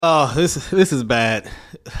Oh, this is bad.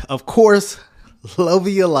 Of course,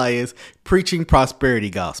 Lovy Elias preaching prosperity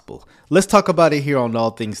gospel. Let's talk about it here on All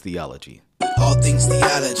Things Theology. All things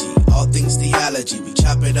theology, all things theology. We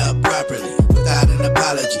chop it up properly without an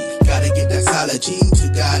apology. Gotta give that theology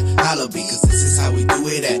to God, hallowed be, cause this is how we do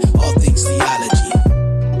it at All Things Theology.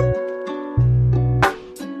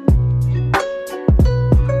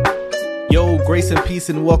 Yo, grace and peace,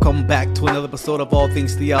 and welcome back to another episode of All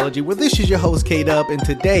Things Theology, where this is your host, K-Dub, and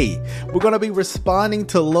today we're going to be responding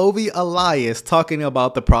to Lovy Elias talking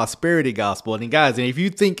about the prosperity gospel. And guys, and if you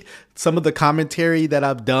think some of the commentary that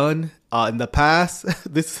I've done in the past,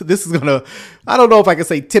 this is going to, I don't know if I can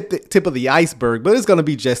say tip of the iceberg, but it's going to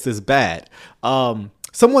be just as bad.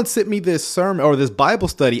 Someone sent me this sermon or this Bible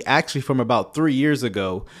study actually from about 3 years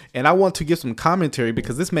ago, and I want to give some commentary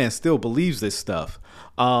because this man still believes this stuff.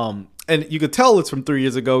 And you could tell it's from 3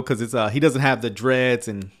 years ago because it's he doesn't have the dreads,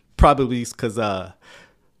 and probably because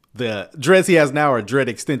the dreads he has now are dread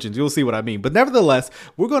extensions. You'll see what I mean. But nevertheless,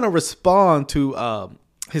 we're going to respond to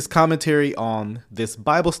his commentary on this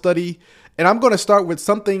Bible study, and I'm going to start with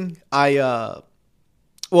something I'm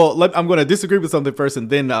going to disagree with something first, and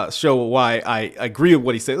then show why I agree with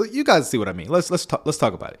what he said. You guys see what I mean. Let's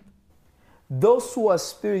talk about it. Those who are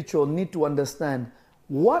spiritual need to understand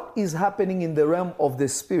what is happening in the realm of the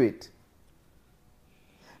spirit.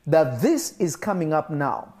 That this is coming up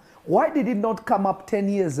now. Why did it not come up 10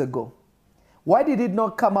 years ago? Why did it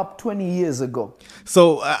not come up 20 years ago?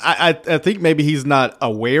 So I think maybe he's not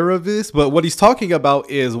aware of this, but what he's talking about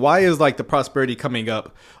is why is like the prosperity coming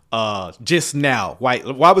up just now? Why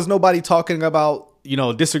was nobody talking about,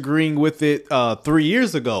 disagreeing with it 3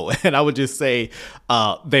 years ago? And I would just say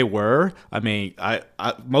they were. I mean,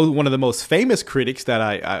 one of the most famous critics that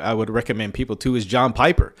I would recommend people to is John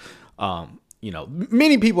Piper.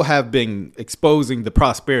 Many people have been exposing the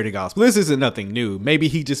prosperity gospel. This isn't nothing new. Maybe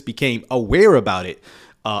he just became aware about it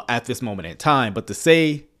at this moment in time. But to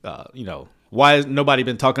say, why has nobody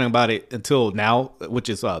been talking about it until now, which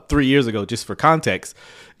is 3 years ago, just for context,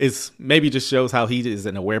 is maybe just shows how he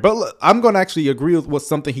isn't aware. But look, I'm going to actually agree with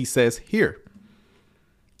something he says here.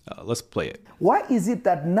 Let's play it. Why is it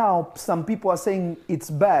that now some people are saying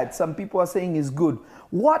it's bad, some people are saying it's good?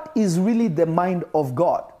 What is really the mind of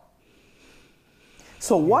God?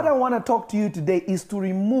 So what I want to talk to you today is to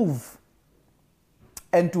remove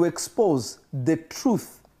and to expose the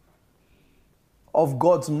truth of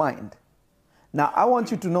God's mind. Now, I want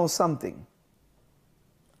you to know something.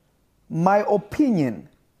 My opinion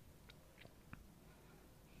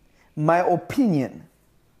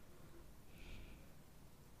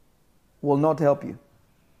will not help you.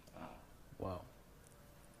 Wow.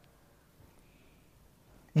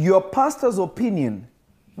 Your pastor's opinion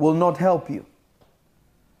will not help you.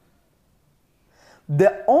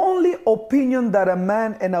 The only opinion that a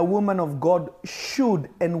man and a woman of God should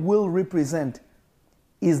and will represent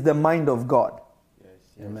is the mind of God. Yes.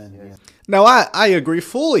 Amen. Yes. Now, I agree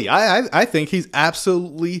fully. I think he's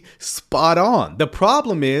absolutely spot on. The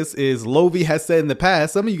problem is Lovy has said in the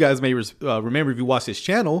past, some of you guys may remember if you watch his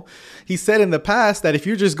channel, he said in the past that if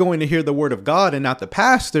you're just going to hear the word of God and not the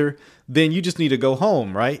pastor, then you just need to go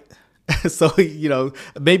home, right? So,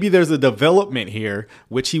 maybe there's a development here,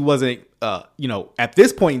 which he wasn't, at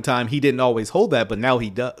this point in time, he didn't always hold that, but now he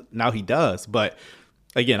does. But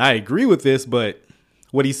again, I agree with this, but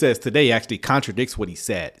what he says today actually contradicts what he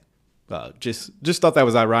said. Just thought that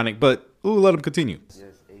was ironic, but let him continue.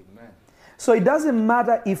 Yes, amen. So it doesn't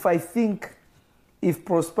matter if I think if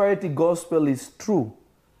prosperity gospel is true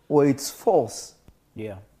or it's false.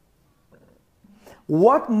 Yeah.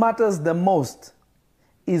 What matters the most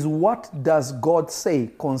is what does God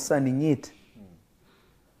say concerning it.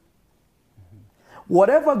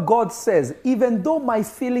 Whatever God says, even though my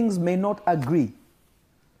feelings may not agree,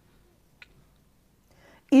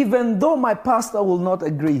 even though my pastor will not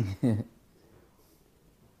agree,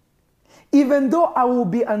 even though I will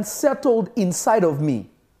be unsettled inside of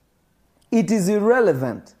me, it is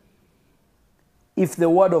irrelevant if the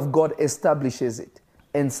word of God establishes it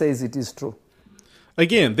and says it is true.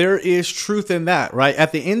 Again, there is truth in that, right?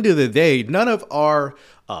 At the end of the day, none of our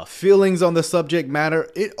feelings on the subject matter.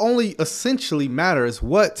 It only essentially matters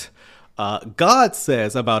what God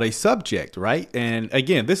says about a subject, right? And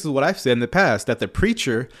again, this is what I've said in the past, that the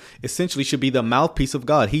preacher essentially should be the mouthpiece of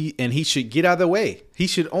God. He should get out of the way. He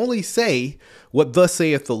should only say what thus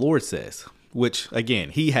saith the Lord says, which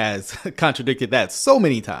again, he has contradicted that so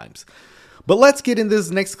many times. But let's get in this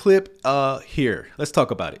next clip here. Let's talk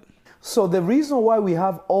about it. So the reason why we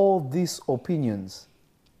have all these opinions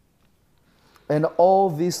and all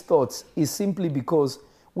these thoughts is simply because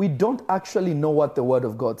we don't actually know what the Word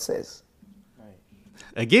of God says.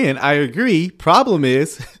 Again, I agree. Problem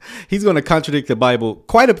is, he's going to contradict the Bible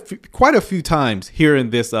quite a few times here in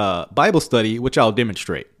this Bible study, which I'll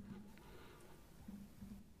demonstrate.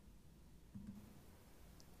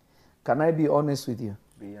 Can I be honest with you?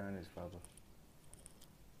 Be honest, Papa.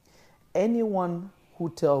 Anyone who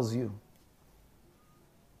tells you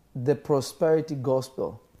the prosperity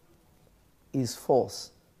gospel is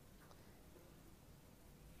false,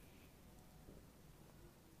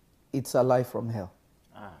 it's a lie from hell.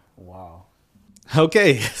 Wow.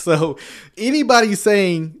 Okay, so anybody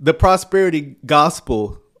saying the prosperity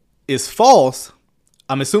gospel is false,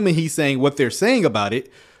 I'm assuming he's saying what they're saying about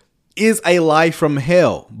it is a lie from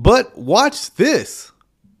hell. But watch this.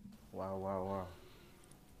 Wow.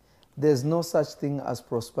 There's no such thing as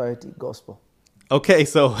prosperity gospel. Okay,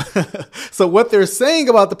 so so what they're saying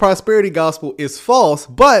about the prosperity gospel is false,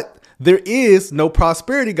 but there is no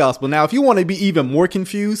prosperity gospel. Now, if you want to be even more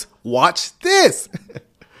confused, watch this.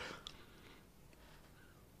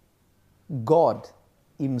 God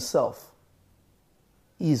himself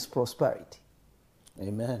is prosperity.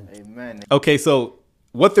 Amen. Okay, so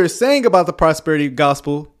what they're saying about the prosperity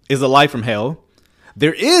gospel is a lie from hell.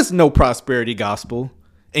 There is no prosperity gospel,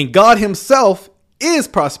 and God himself is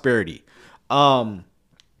prosperity.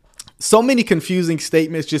 So many confusing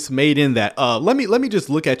statements just made in that. Let me just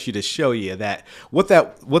look at you to show you that what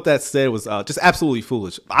that said was just absolutely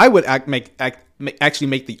foolish. I would actually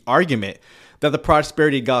make the argument that the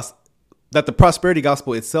prosperity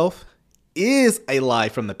gospel itself is a lie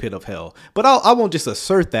from the pit of hell. But I won't just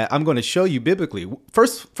assert that. I'm going to show you biblically.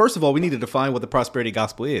 First of all, we need to define what the prosperity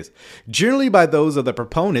gospel is. Generally, by those of the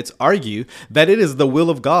proponents argue that it is the will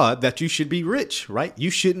of God that you should be rich, right? You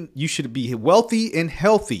should be wealthy and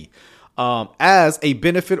healthy as a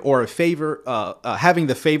benefit or a favor, having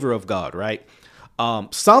the favor of God, right?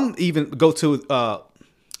 Some even go to, I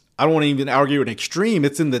don't want to even argue an extreme.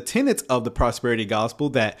 It's in the tenets of the prosperity gospel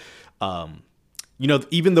that,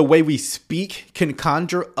 even the way we speak can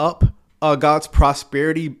conjure up God's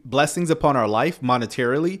prosperity blessings upon our life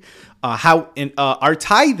monetarily. Our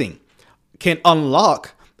tithing can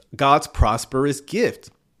unlock God's prosperous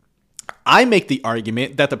gift. I make the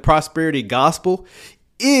argument that the prosperity gospel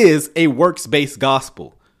is a works-based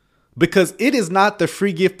gospel because it is not the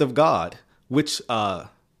free gift of God, which,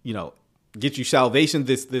 gets you salvation,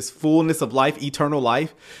 this fullness of life, eternal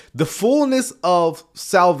life. The fullness of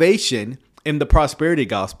salvation in the prosperity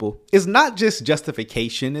gospel is not just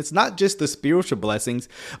justification. It's not just the spiritual blessings,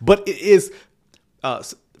 but it is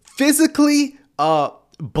physically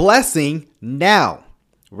blessing now,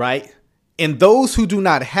 right? And those who do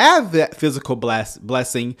not have that physical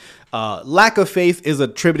blessing, lack of faith is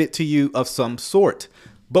attributed to you of some sort.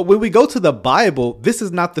 But when we go to the Bible, this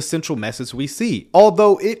is not the central message we see,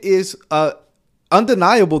 although it is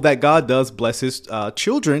undeniable that God does bless his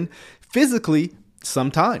children physically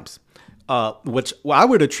sometimes. Which I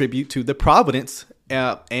would attribute to the providence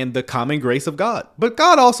and the common grace of God. But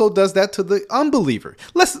God also does that to the unbeliever.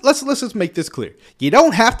 Let's just make this clear. You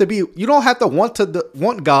don't have to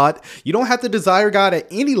want God. You don't have to desire God at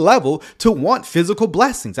any level to want physical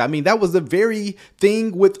blessings. I mean, that was the very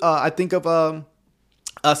thing with I think of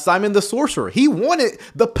Simon the sorcerer. He wanted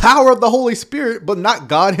the power of the Holy Spirit, but not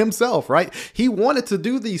God himself, right? He wanted to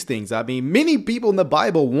do these things. I mean, many people in the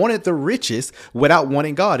Bible wanted the riches without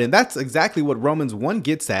wanting God. And that's exactly what Romans 1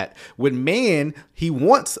 gets at. With man, he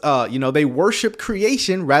wants, they worship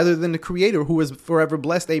creation rather than the creator who is forever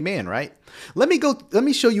blessed. Amen, right? Let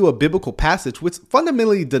me show you a biblical passage which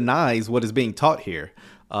fundamentally denies what is being taught here.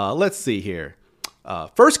 Let's see here. 1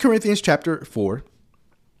 Corinthians chapter 4.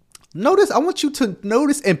 I want you to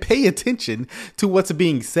notice and pay attention to what's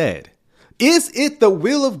being said. Is it the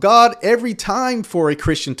will of God every time for a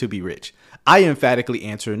Christian to be rich? I emphatically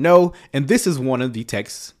answer no, and this is one of the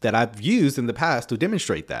texts that I've used in the past to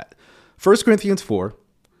demonstrate that. 1 Corinthians 4,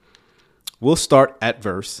 we'll start at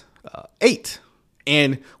verse 8.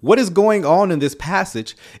 And what is going on in this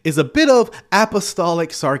passage is a bit of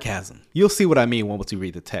apostolic sarcasm. You'll see what I mean once you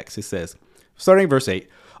read the text. It says, starting verse 8,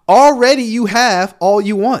 already you have all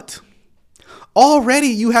you want. Already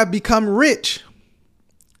you have become rich.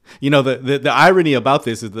 The irony about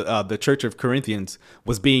this is the church of Corinthians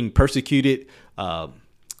was being persecuted.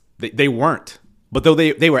 They weren't, but though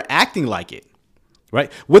they were acting like it,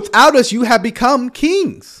 right? Without us, you have become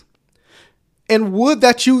kings. And would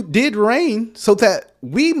that you did reign so that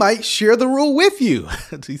we might share the rule with you.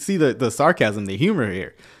 You see the sarcasm, the humor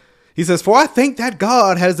here. He says, for I think that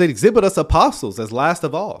God has exhibited us apostles as last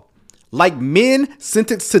of all, like men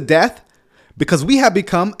sentenced to death, because we have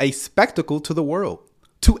become a spectacle to the world,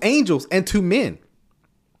 to angels and to men.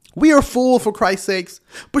 We are full for Christ's sakes,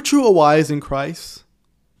 but you are wise in Christ.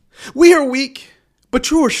 We are weak,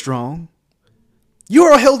 but you are strong. You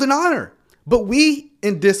are held in honor, but we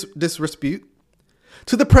in disrepute.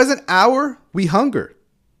 To the present hour, we hunger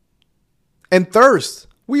and thirst.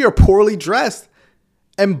 We are poorly dressed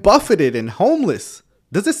and buffeted and homeless.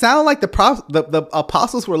 Does it sound like the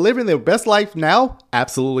apostles were living their best life now?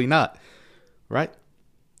 Absolutely not. Right?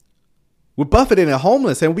 We're buffeted and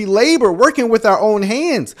homeless, and we labor working with our own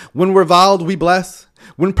hands. When reviled, we bless.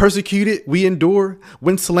 When persecuted, we endure.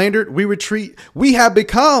 When slandered, we retreat. We have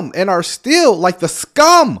become and are still like the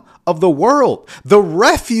scum of the world, the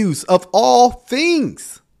refuse of all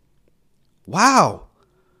things. Wow.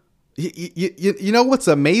 You know what's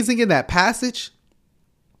amazing in that passage?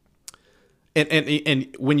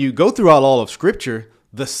 And when you go throughout all of Scripture,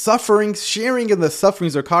 the sufferings, sharing in the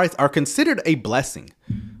sufferings of Christ are considered a blessing,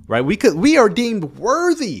 right? We are deemed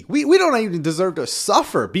worthy. We don't even deserve to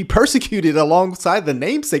suffer, be persecuted alongside the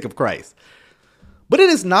namesake of Christ. But it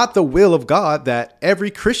is not the will of God that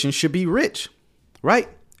every Christian should be rich, right?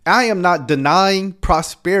 I am not denying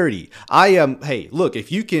prosperity. Hey, look,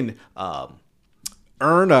 if you can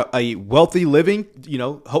earn a wealthy living,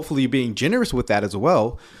 hopefully you're being generous with that as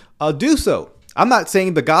well, do so. I'm not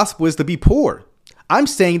saying the gospel is to be poor. I'm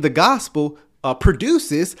saying the gospel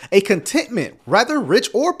produces a contentment, rather rich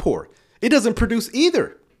or poor. It doesn't produce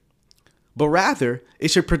either, but rather it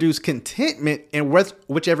should produce contentment in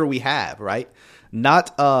whichever we have, right?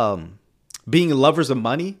 Not being lovers of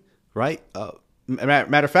money, right?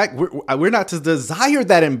 Matter of fact, we're not to desire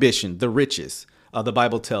that ambition, the riches, the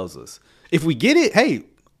Bible tells us. If we get it, hey,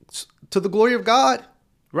 to the glory of God,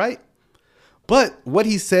 right? But what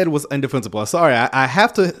he said was indefensible. Sorry, I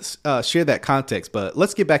have to share that context, but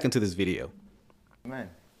let's get back into this video. Amen.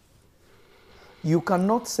 You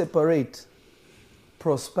cannot separate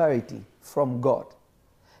prosperity from God.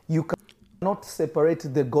 You cannot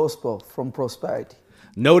separate the gospel from prosperity.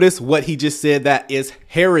 Notice what he just said, that is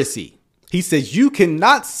heresy. He says you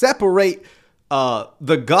cannot separate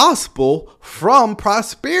the gospel from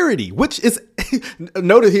prosperity, which is,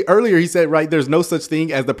 noted earlier he said, right, there's no such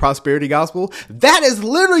thing as the prosperity gospel. That is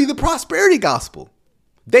literally the prosperity gospel.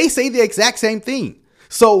 They say the exact same thing.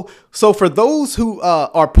 So for those who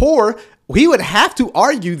are poor, we would have to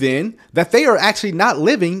argue then that they are actually not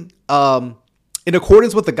living in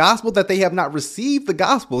accordance with the gospel, that they have not received the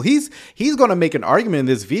gospel. He's going to make an argument in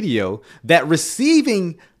this video that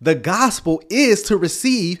receiving the gospel is to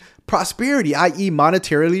receive prosperity, i.e.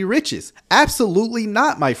 monetarily riches. Absolutely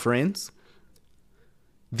not, my friends.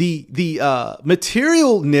 The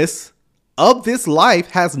materialness of this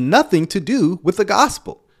life has nothing to do with the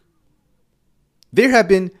gospel. There have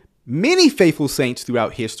been many faithful saints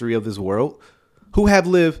throughout history of this world who have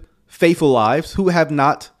lived faithful lives, who have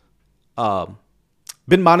not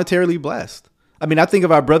been monetarily blessed. I mean, I think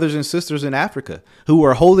of our brothers and sisters in Africa who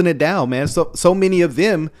are holding it down, man. So many of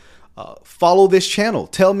them follow this channel.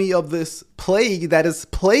 Tell me of this plague that is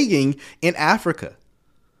plaguing in Africa.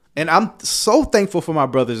 And I'm so thankful for my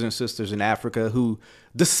brothers and sisters in Africa who,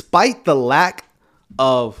 despite the lack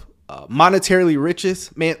of monetarily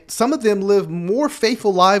riches, man, some of them live more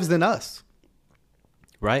faithful lives than us,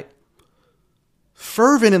 right?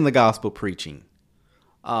 Fervent in the gospel preaching.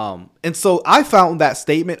 And so I found that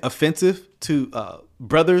statement offensive to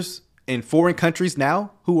brothers in foreign countries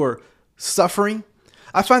now who are suffering.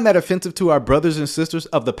 I find that offensive to our brothers and sisters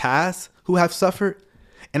of the past who have suffered.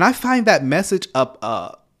 And I find that message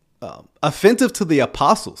offensive to the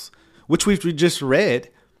apostles, which we've just read,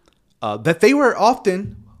 that they were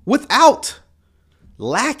often without,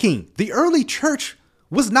 lacking. The early church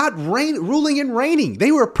was not ruling and reigning.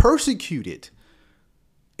 They were persecuted.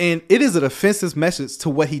 And it is an offensive message to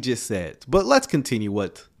what he just said. But let's continue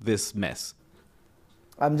with this mess.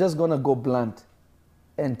 I'm just going to go blunt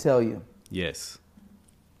and tell you. Yes.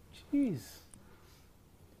 Jeez.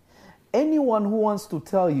 Anyone who wants to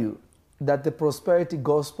tell you that the prosperity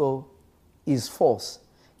gospel is false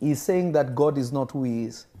is saying that God is not who he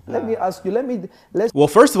is. Let me ask you, Well,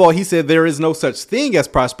 first of all, he said there is no such thing as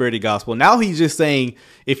prosperity gospel. Now he's just saying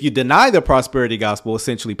if you deny the prosperity gospel,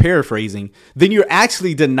 essentially paraphrasing, then you're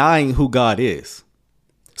actually denying who God is.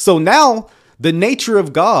 So now the nature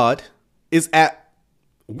of God is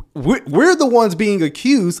we're the ones being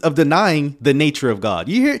accused of denying the nature of God.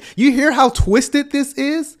 You hear how twisted this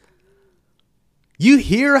is? You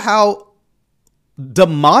hear how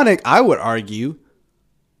demonic, I would argue,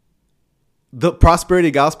 the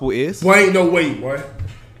prosperity gospel is? Boy, ain't no way, boy.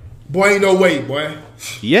 Boy, ain't no way, boy.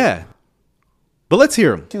 Yeah. But let's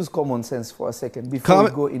hear him. Choose common sense for a second before we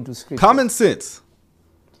go into scripture. Common sense.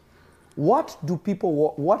 What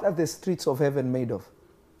are the streets of heaven made of?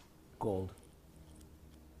 Gold.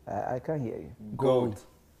 I can't hear you. Gold.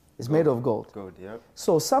 It's made of gold. Gold, yep.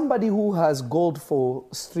 So somebody who has gold for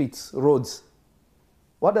streets, roads,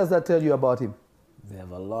 what does that tell you about him? They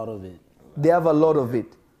have a lot of it. They have a lot of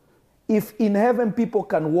it. If in heaven people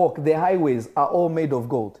can walk, the highways are all made of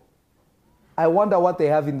gold. I wonder what they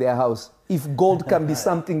have in their house. If gold can be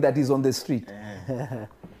something that is on the street.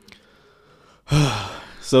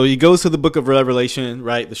 So he goes to the book of Revelation,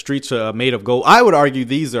 right? The streets are made of gold. I would argue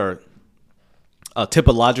these are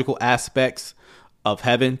typological aspects of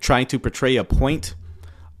heaven, trying to portray a point.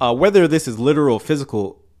 Whether this is literal or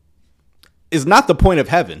physical is not the point of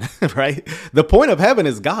heaven, right? The point of heaven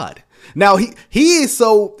is God. Now, he is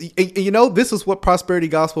so, this is what prosperity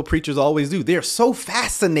gospel preachers always do. They're so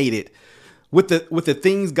fascinated with the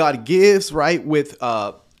things God gives, right? With,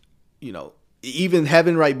 even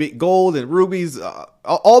heaven, right? Big gold and rubies,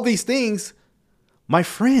 all these things. My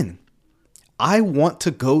friend, I want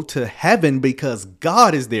to go to heaven because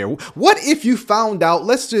God is there. What if you found out,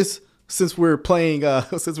 since we're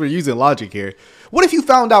using logic here, what if you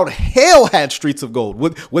found out hell had streets of gold?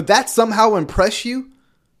 Would that somehow impress you?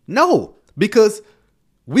 No, because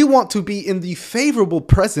we want to be in the favorable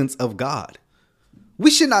presence of God.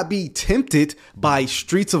 We should not be tempted by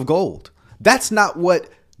streets of gold. That's not what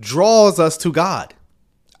draws us to God.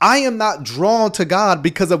 I am not drawn to God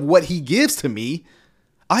because of what he gives to me.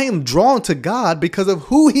 I am drawn to God because of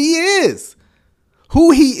who he is.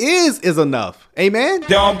 Who he is enough. Amen.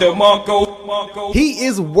 He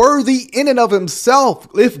is worthy in and of himself.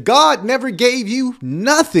 If God never gave you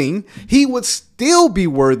nothing, he would still be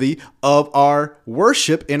worthy of our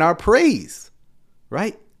worship and our praise.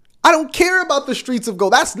 Right? I don't care about the streets of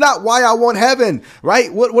gold. That's not why I want heaven.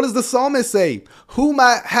 Right? What does the psalmist say? Whom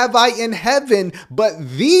have I in heaven but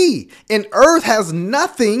thee? And earth has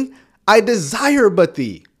nothing I desire but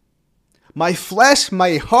thee. My flesh,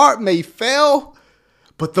 my heart may fail,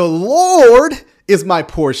 but the Lord is my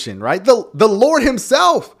portion, right? The Lord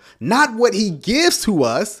himself, not what he gives to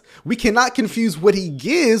us. We cannot confuse what he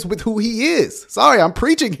gives with who he is. Sorry, I'm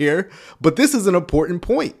preaching here, but this is an important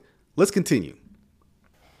point. Let's continue.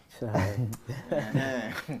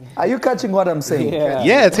 Are you catching what I'm saying?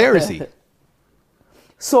 Yeah, it's heresy.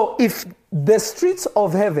 So if the streets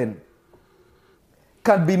of heaven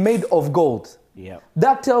can be made of gold,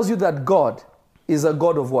 that tells you that God is a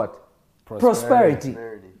God of what? Prosperity.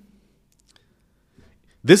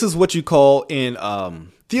 This is what you call in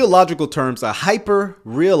theological terms a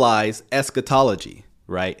hyper-realized eschatology,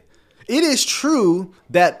 right? It is true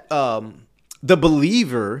that the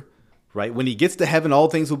believer, right, when he gets to heaven, all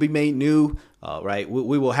things will be made new, right?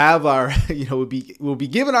 We will have our, we'll be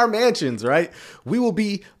given our mansions, right? We will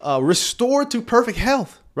be restored to perfect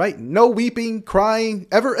health, right? No weeping, crying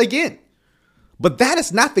ever again. But that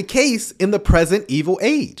is not the case in the present evil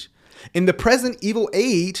age. In the present evil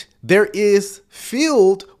age, there is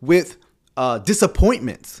filled with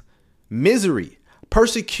disappointments, misery,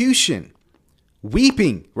 persecution,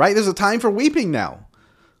 weeping, right? There's a time for weeping now.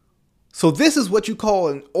 So this is what you call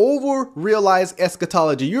an over-realized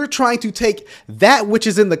eschatology. You're trying to take that which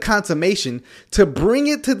is in the consummation to bring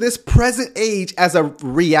it to this present age as a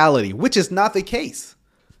reality, which is not the case,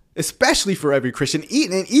 especially for every Christian.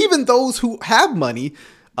 And even those who have money,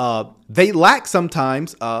 they lack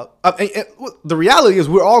sometimes. The reality is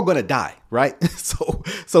we're all going to die, right?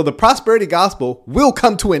 So the prosperity gospel will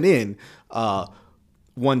come to an end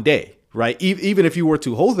one day, right? Even if you were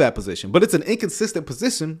to hold that position. But it's an inconsistent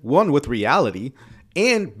position, one with reality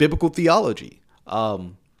and biblical theology. But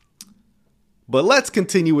let's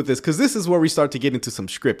continue with this because this is where we start to get into some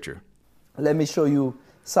scripture. Let me show you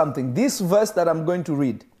something. This verse that I'm going to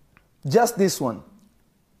read, just this one,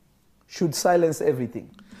 should silence everything.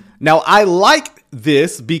 Now, I like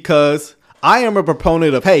this because I am a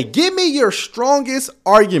proponent of, hey, give me your strongest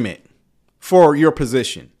argument for your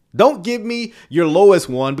position. Don't give me your lowest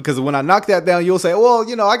one, because when I knock that down, you'll say, well,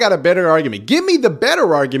 I got a better argument. Give me the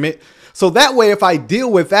better argument. So that way, if I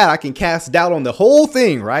deal with that, I can cast doubt on the whole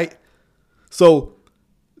thing, right? So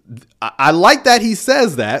I like that he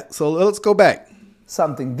says that. So let's go back.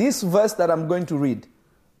 Something. This verse that I'm going to read,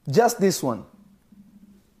 just this one,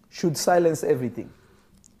 should silence everything.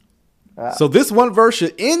 So this one verse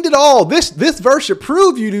should end it all. This verse should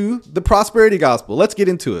prove you to the prosperity gospel. Let's get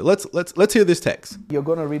into it. Let's hear this text. You're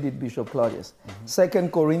going to read it, Bishop Claudius. 2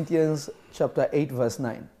 Corinthians chapter 8, verse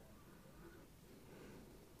 9.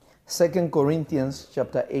 2 Corinthians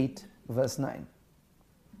chapter 8, verse 9.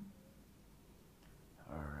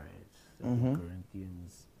 All right. 2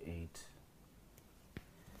 Corinthians 8.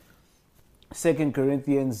 2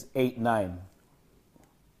 Corinthians 8, 9.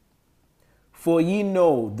 For ye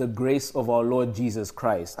know the grace of our Lord Jesus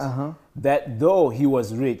Christ, that though he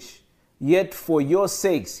was rich, Yet for your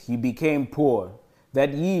sakes he became poor,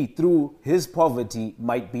 that ye through his poverty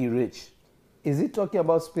might be rich. Is he talking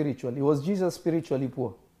about spiritually? Was Jesus spiritually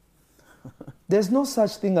poor? There's no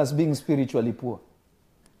such thing as being spiritually poor.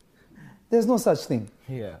 There's no such thing.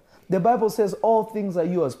 Yeah. The Bible says all things are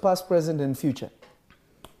yours, past, present, and future.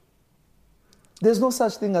 There's no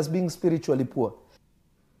such thing as being spiritually poor.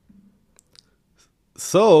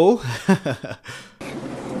 So,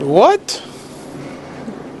 What?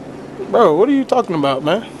 Bro, what are you talking about,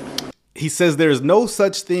 man? he says there's no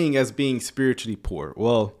such thing as being spiritually poor.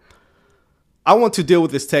 Well, I want to deal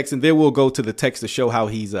with this text, and then we'll go to the text to show how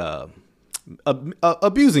he's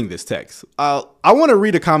abusing this text. I want to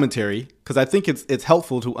read a commentary because I think it's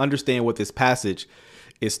helpful to understand what this passage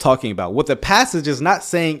is talking about. What the passage is not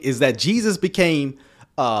saying is that Jesus became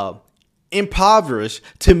impoverished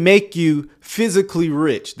to make you physically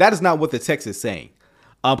rich. That is not what the text is saying.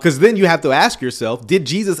 Because then you have to ask yourself, did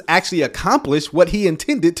Jesus actually accomplish what he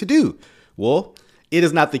intended to do? Well, it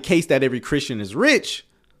is not the case that every Christian is rich.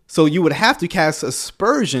 So you would have to cast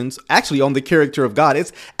aspersions actually on the character of God.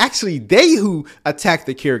 It's actually they who attack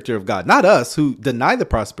the character of God, not us who deny the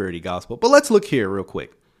prosperity gospel. But let's look here real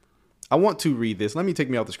quick. I want to read this. Let me take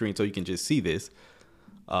me off the screen so you can just see this.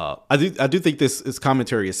 I do think this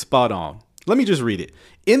commentary is spot on. Let me just read it.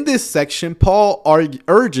 In this section, Paul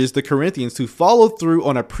urges the Corinthians to follow through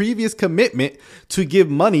on a previous commitment to give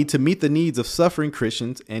money to meet the needs of suffering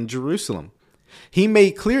Christians in Jerusalem. He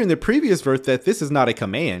made clear in the previous verse that this is not a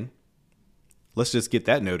command. Let's just get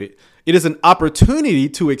that noted. It is an opportunity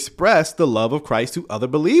to express the love of Christ to other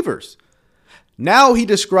believers. Now he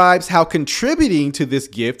describes how contributing to this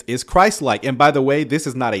gift is Christ-like. And by the way, this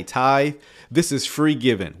is not a tithe. This is free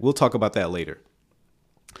given. We'll talk about that later.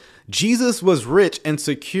 Jesus was rich and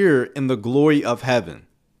secure in the glory of heaven.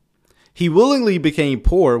 He willingly became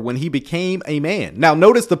poor when he became a man. Now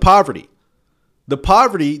notice the poverty. The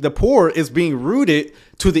poor is being rooted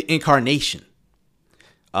to the incarnation.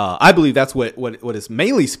 I believe that's what it's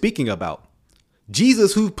mainly speaking about.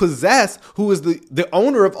 Jesus, who is the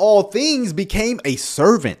owner of all things, became a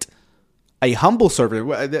servant, a humble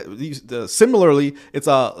servant. Similarly, it's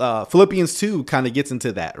Philippians 2 kind of gets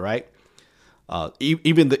into that, right?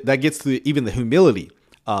 That gets to even the humility,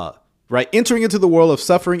 right? Entering into the world of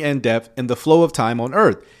suffering and death and the flow of time on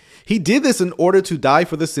earth. He did this in order to die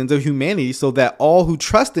for the sins of humanity so that all who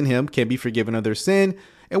trust in him can be forgiven of their sin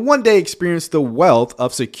and one day experience the wealth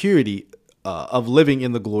of security of living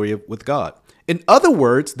in the glory with God. In other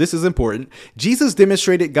words, this is important. Jesus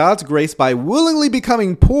demonstrated God's grace by willingly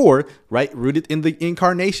becoming poor, right? Rooted in the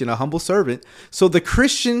incarnation, a humble servant. So the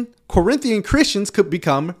Corinthian Christians could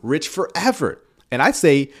become rich forever. And I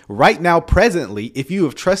say right now, presently, if you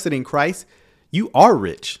have trusted in Christ, you are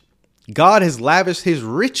rich. God has lavished his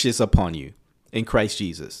riches upon you in Christ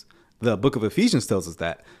Jesus. The book of Ephesians tells us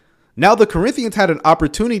that. Now the Corinthians had an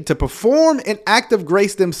opportunity to perform an act of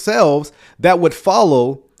grace themselves that would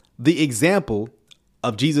follow the example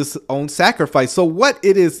of Jesus' own sacrifice. So what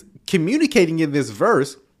it is communicating in this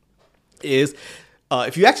verse is,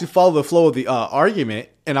 if you actually follow the flow of the argument,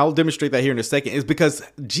 and I'll demonstrate that here in a second, is because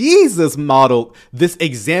Jesus modeled this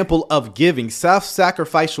example of giving,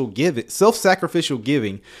 self-sacrificial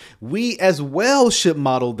giving. We as well should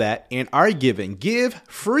model that in our giving. Give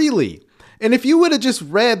freely. And if you would have just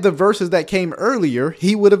read the verses that came earlier,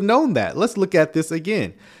 he would have known that. Let's look at this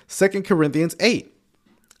again. 2 Corinthians 8.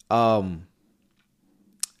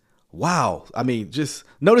 Wow. I mean, just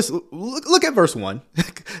notice, look at verse 1.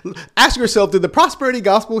 Ask yourself, did the prosperity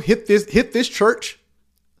gospel hit this church?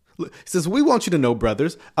 It says, we want you to know,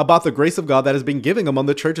 brothers, about the grace of God that has been given among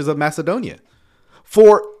the churches of Macedonia.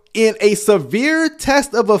 For in a severe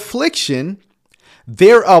test of affliction,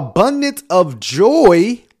 their abundance of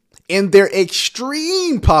joy and their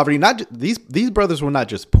extreme poverty, these brothers were not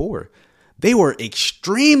just poor, they were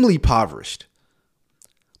extremely impoverished,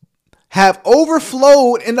 have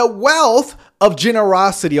overflowed in a wealth of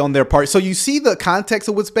generosity on their part. So you see the context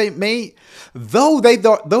of what's being made. Though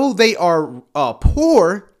they are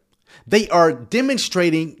poor, they are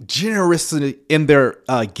demonstrating generosity in their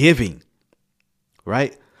giving,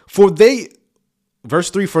 right? Verse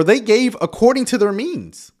 3, for they gave according to their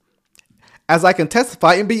means, as I can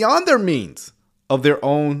testify, and beyond their means of their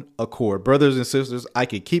own accord. Brothers and sisters, I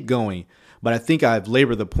could keep going, but I think I've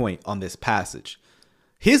labored the point on this passage.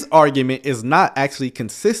 His argument is not actually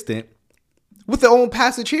consistent with the own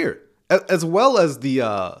passage here, as well as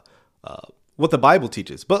the what the Bible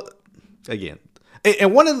teaches. But again,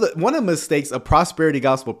 and one of the mistakes of prosperity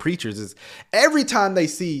gospel preachers is every time they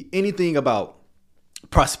see anything about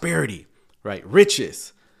prosperity, right,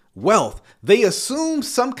 riches, wealth, they assume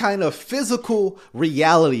some kind of physical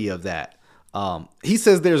reality of that. He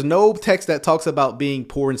says there's no text that talks about being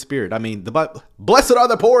poor in spirit. I mean, the Bible, blessed are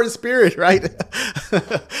the poor in spirit, right?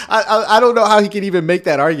 I don't know how he can even make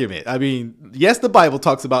that argument. I mean, yes, the Bible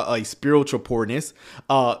talks about a spiritual poorness,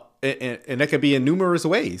 and that could be in numerous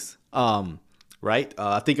ways, right?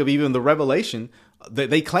 I think of even the Revelation that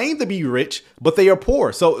they claim to be rich, but they are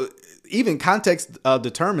poor. So even context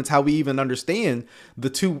determines how we even understand the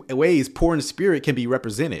two ways poor in spirit can be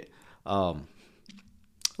represented. A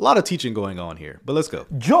lot of teaching going on here, but let's go.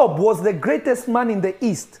 Job was the greatest man in the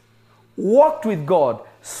East, walked with God,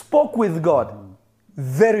 spoke with God,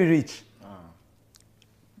 very rich.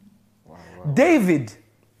 David,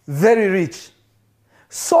 very rich.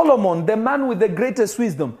 Solomon, the man with the greatest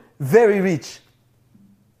wisdom, very rich.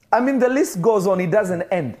 I mean, the list goes on, it doesn't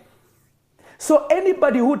end. So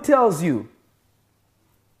anybody who tells you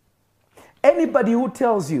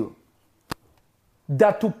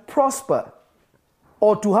that to prosper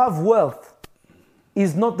or to have wealth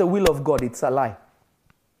is not the will of God, it's a lie.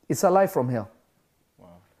 It's a lie from hell.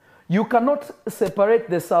 Wow. You cannot separate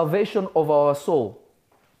the salvation of our soul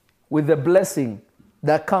with the blessing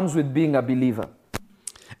that comes with being a believer.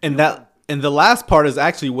 And the last part is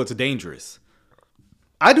actually what's dangerous.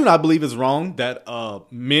 I do not believe it's wrong that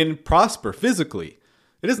men prosper physically.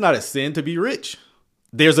 It is not a sin to be rich.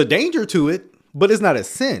 There's a danger to it, but it's not a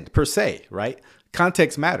sin per se, right?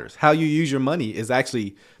 Context matters. How you use your money is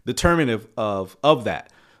actually determinative of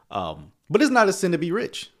that. But it's not a sin to be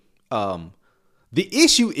rich. The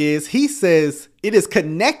issue is, he says it is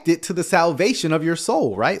connected to the salvation of your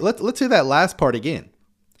soul, right? Let's hear that last part again,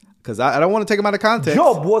 because I don't want to take him out of context.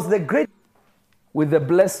 Job was the great with the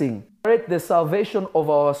blessing, the salvation of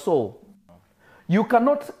our soul. You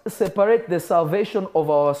cannot separate the salvation of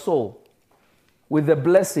our soul with the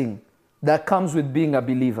blessing that comes with being a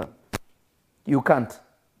believer. You can't.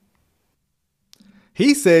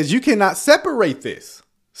 He says you cannot separate this.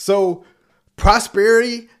 So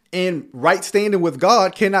prosperity and right standing with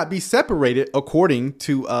God cannot be separated, according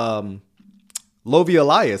to Lovy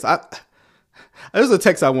Elias. There's a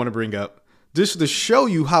text I want to bring up just to show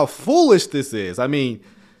you how foolish this is. I mean,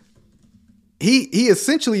 he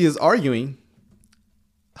essentially is arguing,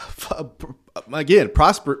 again,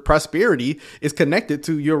 prosperity is connected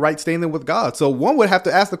to your right standing with God. So one would have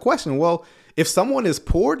to ask the question, well, if someone is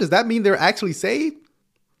poor, does that mean they're actually saved?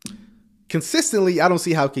 Consistently, I don't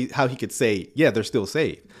see how he could say, yeah, they're still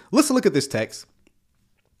saved. Let's look at this text.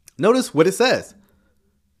 Notice what it says.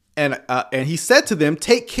 And he said to them,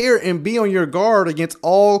 take care and be on your guard against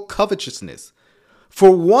all covetousness.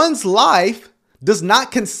 For one's life does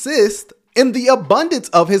not consist in the abundance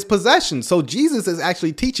of his possessions. So Jesus is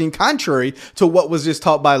actually teaching contrary to what was just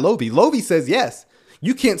taught by Lovy. Lovy says, yes,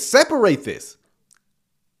 you can't separate this.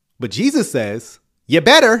 But Jesus says, you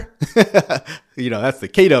better. That's the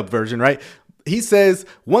K-Dub version, right? He says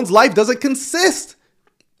one's life doesn't consist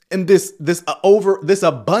in this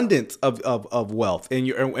abundance of wealth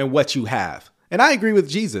and what you have. And I agree with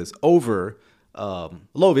Jesus over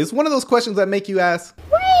Lovy. It's one of those questions that make you ask,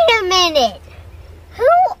 wait a minute. Who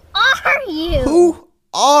are you? Who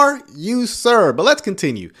are you, sir? But let's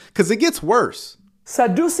continue, because it gets worse.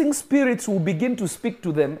 Seducing spirits will begin to speak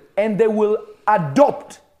to them, and they will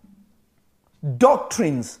adopt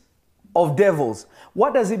doctrines of devils.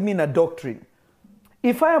 What does it mean, a doctrine?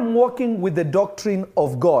 If I am walking with the doctrine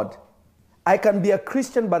of God, I can be a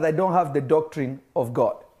Christian, but I don't have the doctrine of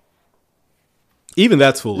God. Even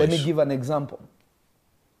that's foolish. Let me give an example.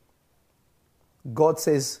 God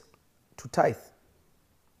says to tithe,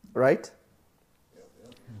 right?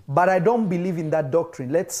 But I don't believe in that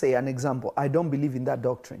doctrine. Let's say an example. I don't believe in that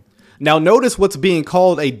doctrine. Now notice what's being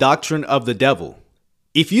called a doctrine of the devil.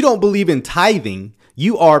 If you don't believe in tithing,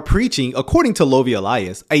 you are preaching, according to Lovy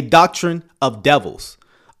Elias, a doctrine of devils,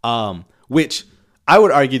 which I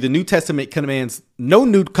would argue the New Testament commands no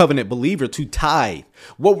new covenant believer to tithe.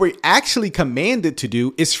 What we're actually commanded to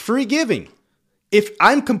do is free giving. If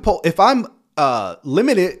I'm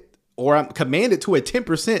limited or I'm commanded to a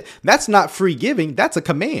 10%, that's not free giving. That's a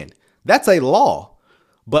command. That's a law.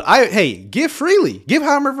 But give freely. Give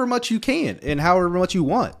however much you can and however much you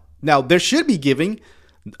want. Now, there should be giving.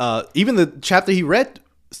 Even the chapter he read,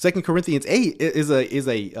 2 Corinthians 8, is a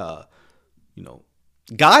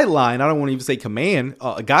guideline. I don't want to even say command,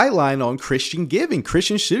 a guideline on Christian giving.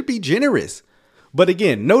 Christians should be generous. But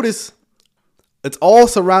again, notice it's all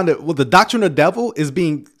surrounded. Well, the doctrine of the devil is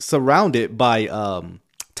being surrounded by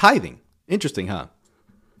tithing. Interesting, huh?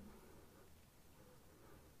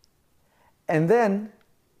 And then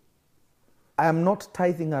I am not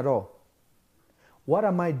tithing at all. what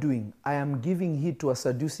am I doing? I am giving heed to a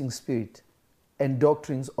seducing spirit and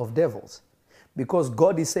doctrines of devils. Because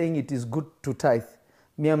God is saying it is good to tithe.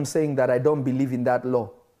 Me, I'm saying that I don't believe in that law.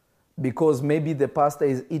 Because maybe the pastor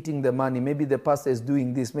is eating the money, maybe the pastor is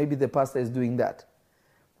doing this, maybe the pastor is doing that.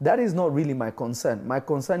 That is not really my concern. My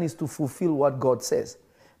concern is to fulfill what God says.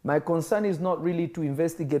 My concern is not really to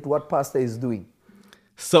investigate what pastor is doing.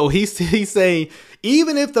 So he's saying,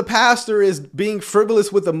 even if the pastor is being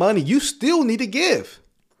frivolous with the money, you still need to give.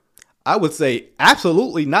 I would say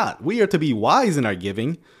absolutely not. We are to be wise in our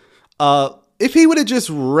giving. If he would have just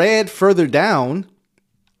read further down,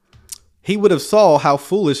 he would have saw how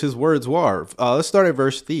foolish his words were. Let's start at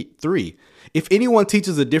verse 3. If anyone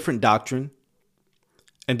teaches a different doctrine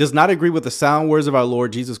and does not agree with the sound words of our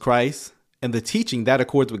Lord Jesus Christ and the teaching that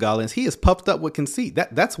accords with godliness, he is puffed up with conceit.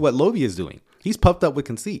 That's what Lovy is doing. He's puffed up with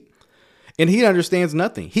conceit, and he understands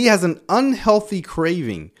nothing. He has an unhealthy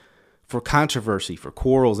craving for controversy, for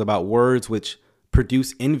quarrels about words which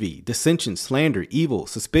produce envy, dissension, slander, evil,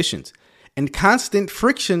 suspicions, and constant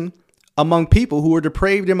friction among people who are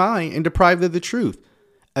depraved in mind and deprived of the truth,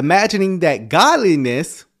 imagining that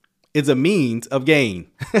godliness is a means of gain.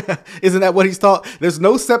 Isn't that what he's taught? There's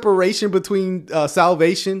no separation between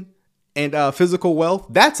salvation and physical wealth.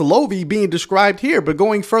 That's Lovy being described here. But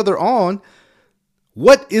going further on,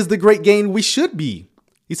 what is the great gain we should be?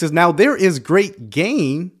 He says, now there is great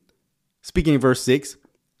gain, speaking in verse 6,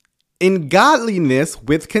 in godliness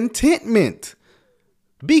with contentment.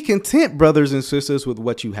 Be content, brothers and sisters, with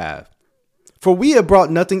what you have. For we have brought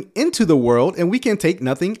nothing into the world, and we can take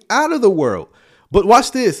nothing out of the world. But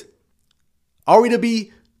watch this. Are we to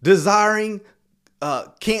be desiring,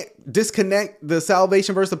 can't disconnect the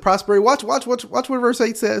salvation versus the prosperity? Watch what verse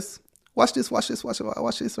 8 says. Watch this,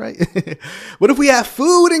 right? What if we have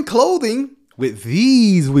food and clothing? With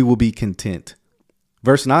these we will be content.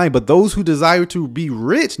 Verse 9, but those who desire to be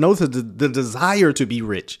rich, notice the desire to be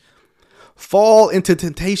rich, fall into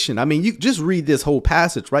temptation. I mean, you just read this whole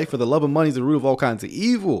passage, right? For the love of money is the root of all kinds of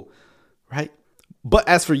evil, right? But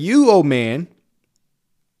as for you, O man,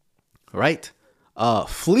 right?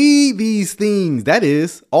 Flee these things. That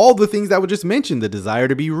is all the things that were just mentioned, the desire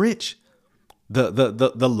to be rich,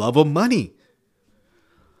 the love of money.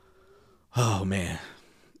 Oh man.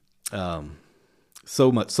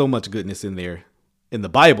 So much goodness in there. In the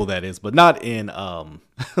Bible, that is, but not in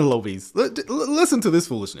Lovy's. Listen to this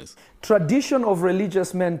foolishness. Tradition of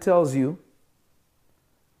religious men tells you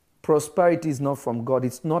prosperity is not from God.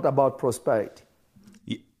 It's not about prosperity.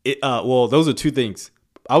 Well, those are two things.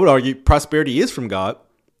 I would argue prosperity is from God,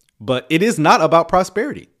 but it is not about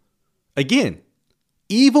prosperity. Again,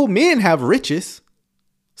 evil men have riches,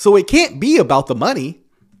 so it can't be about the money.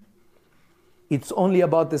 It's only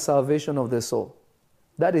about the salvation of the soul.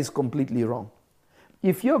 That is completely wrong.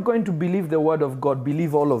 If you're going to believe the word of God,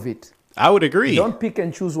 believe all of it. I would agree. Don't pick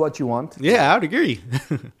and choose what you want. Yeah, I would agree.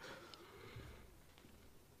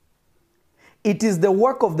 It is the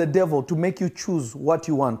work of the devil to make you choose what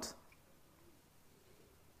you want.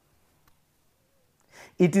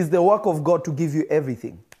 It is the work of God to give you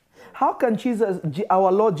everything. How can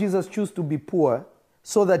our Lord Jesus choose to be poor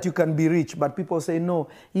so that you can be rich? But people say, no,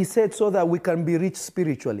 he said so that we can be rich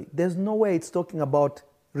spiritually. There's no way it's talking about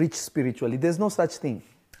rich spiritually. There's no such thing.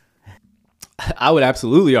 I would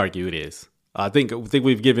absolutely argue it is. I think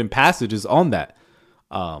we've given passages on that.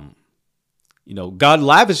 God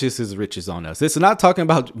lavishes his riches on us. It's not talking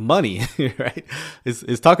about money, right?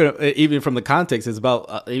 It's talking, even from the context, it's about,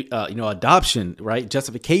 adoption, right?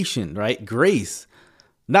 Justification, right? Grace.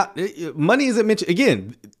 Not money isn't mentioned.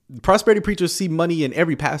 Again, prosperity preachers see money in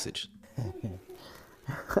every passage.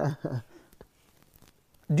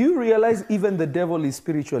 Do you realize even the devil is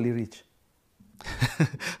spiritually rich?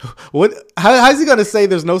 What? How is he going to say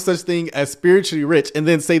there's no such thing as spiritually rich and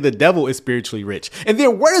then say the devil is spiritually rich? And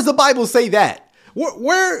then where does the Bible say that?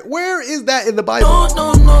 Where is that in the Bible?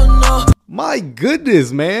 No. My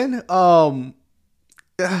goodness, man.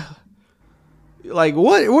 Like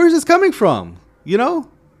what? Where is this coming from? You know?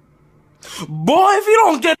 Boy, if you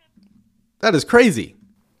don't get... That is crazy.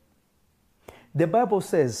 The Bible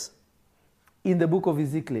says in the book of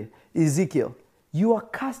Ezekiel, you are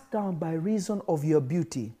cast down by reason of your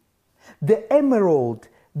beauty. The emerald,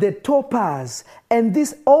 the topaz, and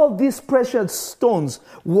all these precious stones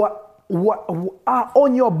are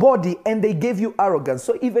on your body, and they gave you arrogance.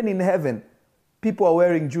 So even in heaven, people are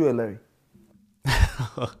wearing jewelry.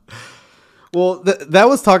 Well, that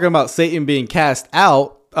was talking about Satan being cast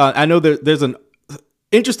out. I know there's an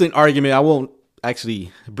interesting argument. I won't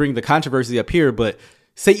actually bring the controversy up here, but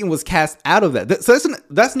Satan was cast out of that. So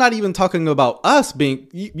that's not even talking about us being,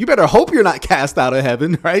 you better hope you're not cast out of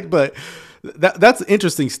heaven, right? But That's an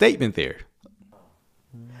interesting statement there.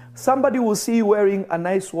 Somebody will see you wearing a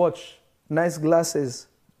nice watch, nice glasses.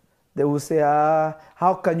 They will say,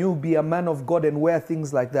 how can you be a man of God and wear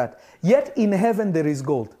things like that? Yet in heaven there is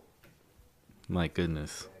gold. My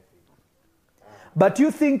goodness. But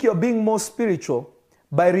you think you're being more spiritual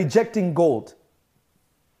by rejecting gold,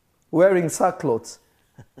 wearing sackcloth.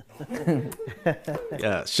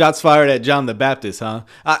 Yeah, shots fired at John the Baptist, huh?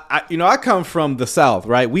 I come from the South,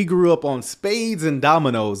 right? We grew up on spades and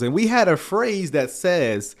dominoes, and we had a phrase that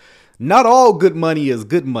says, not all good money is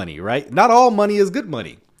good money, right? Not all money is good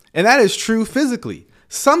money. And that is true physically.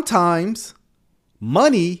 Sometimes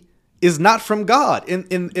money is not from God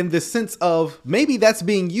in the sense of maybe that's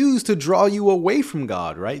being used to draw you away from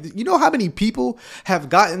God, right? You know how many people have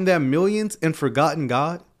gotten their millions and forgotten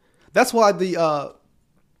God? That's why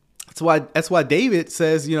that's why David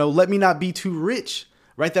says, let me not be too rich,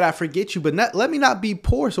 right? That I forget you, but let me not be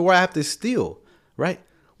poor so where I have to steal, right?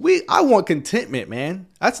 I want contentment, man.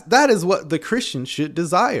 That is what the Christian should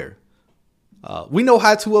desire. We know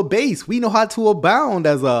how to abase. We know how to abound,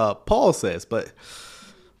 as Paul says, but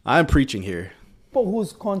I'm preaching here. People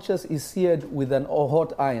whose conscience is seared with an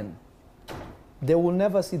hot iron, they will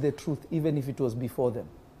never see the truth, even if it was before them.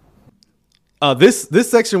 This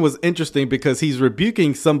section was interesting because he's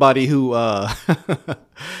rebuking somebody who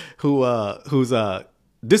who's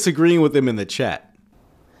disagreeing with him in the chat.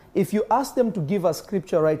 If you ask them to give a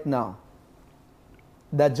scripture right now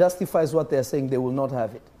that justifies what they're saying, they will not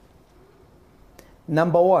have it.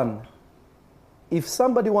 Number one, if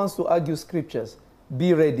somebody wants to argue scriptures,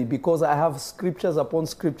 be ready, because I have scriptures upon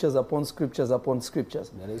scriptures upon scriptures upon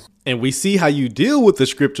scriptures. And we see how you deal with the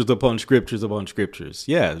scriptures upon scriptures upon scriptures.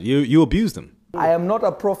 Yeah, you abuse them. I am not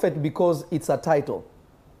a prophet because it's a title.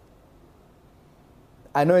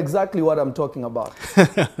 I know exactly what I'm talking about.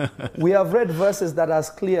 We have read verses that are as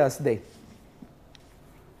clear as day.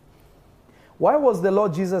 Why was the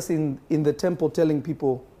Lord Jesus in the temple telling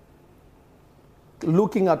people,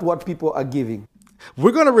 looking at what people are giving?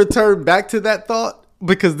 We're going to return back to that thought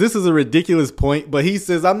because this is a ridiculous point, but he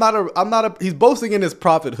says, he's boasting in his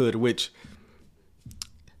prophethood, which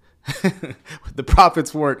the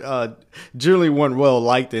prophets generally weren't well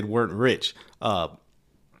liked and weren't rich.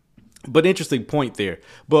 But interesting point there.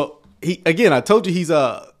 But I told you he's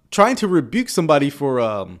trying to rebuke somebody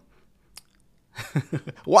for,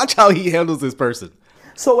 watch how he handles this person.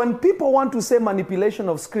 So when people want to say manipulation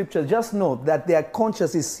of scripture, just know that their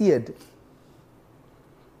conscience is seared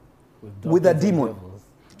with a demon.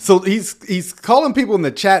 So he's calling people in the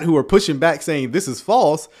chat who are pushing back saying this is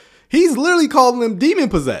false. He's literally calling them demon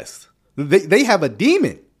possessed. They have a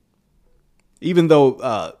demon. Even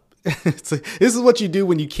though this is what you do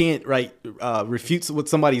when you can't refute what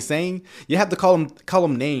somebody's saying. You have to call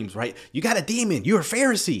them names, right? You got a demon. You're a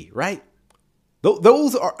Pharisee, right?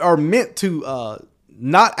 Those are meant to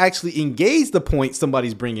not actually engage the point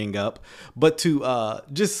somebody's bringing up, but to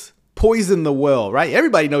just poison the well, right?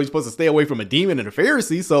 Everybody knows you're supposed to stay away from a demon and a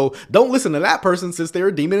Pharisee, so don't listen to that person since they're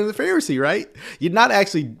a demon and a Pharisee, right? You're not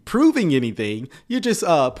actually proving anything. You're just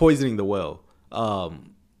poisoning the well.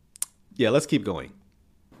 Yeah, let's keep going.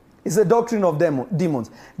 It's a doctrine of demons.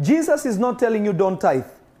 Jesus is not telling you don't tithe.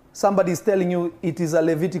 Somebody is telling you it is a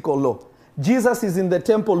Levitical law. Jesus is in the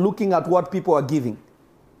temple looking at what people are giving,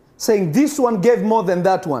 saying this one gave more than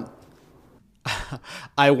that one.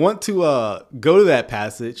 I want to go to that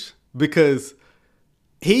passage because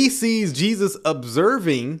he sees Jesus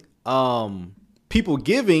observing people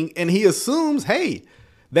giving, and he assumes, hey,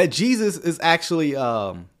 that Jesus is actually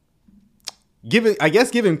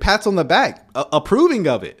giving pats on the back, approving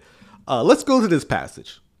of it. Let's go to this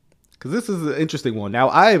passage because this is an interesting one. Now,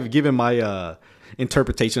 I have given my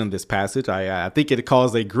interpretation of this passage. I think it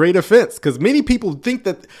caused a great offense because many people think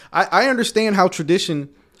that I understand how tradition,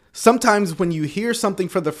 sometimes when you hear something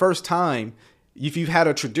for the first time, if you've had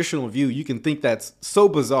a traditional view, you can think that's so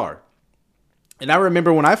bizarre. And I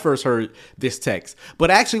remember when I first heard this text, but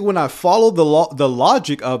actually when I followed the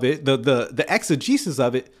logic of it, the exegesis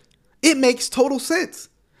of it, it makes total sense.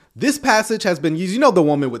 This passage has been used, the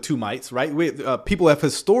woman with two mites, right? People have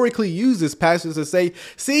historically used this passage to say,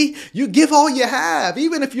 see, you give all you have.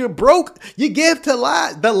 Even if you're broke, you give to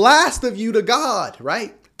the last of you to God,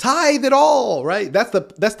 right? Tithe it all, right? That's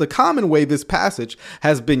the common way this passage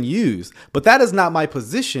has been used. But that is not my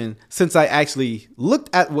position since I actually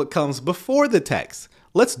looked at what comes before the text.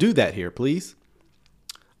 Let's do that here, please.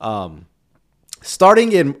 We're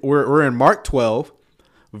in Mark 12.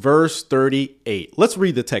 Verse 38. Let's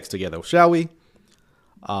read the text together, shall we?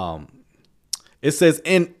 It says,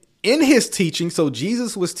 in his teaching, so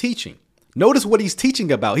Jesus was teaching. Notice what he's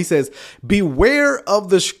teaching about. He says, beware of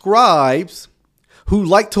the scribes who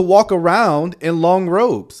like to walk around in long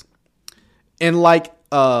robes and let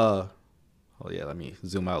me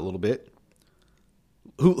zoom out a little bit.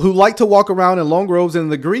 Who like to walk around in long robes in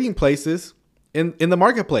the greeting places in the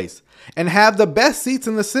marketplace and have the best seats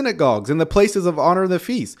in the synagogues and the places of honor in the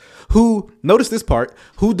feast, who, notice this part,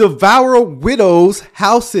 who devour widows'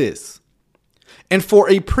 houses and for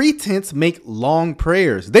a pretense make long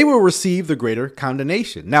prayers. They will receive the greater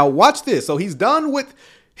condemnation. Now watch this. So he's done with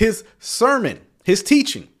his sermon, his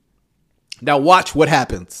teaching. Now watch what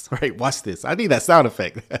happens, right? Watch this. I need that sound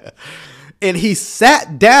effect. And he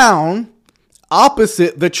sat down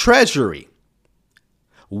opposite the treasury,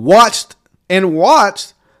 watched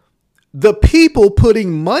the people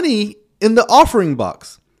putting money in the offering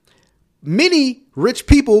box. Many rich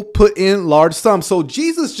people put in large sums. So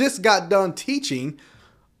Jesus just got done teaching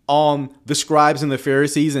on the scribes and the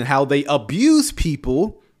Pharisees and how they abuse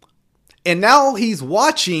people. And now he's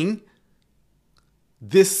watching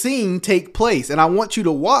this scene take place. And I want you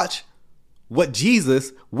to watch what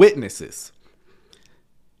Jesus witnesses.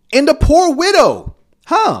 And the poor widow,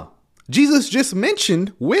 Jesus just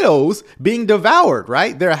mentioned widows being devoured,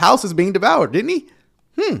 right? Their house is being devoured, didn't he?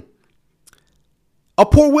 A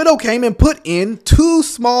poor widow came and put in 2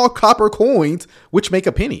 small copper coins, which make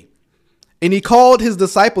a penny. And he called his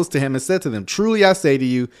disciples to him and said to them, truly I say to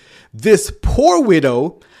you, this poor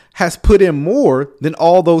widow has put in more than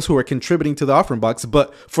all those who are contributing to the offering box,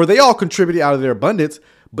 for they all contributed out of their abundance,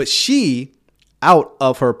 but she, out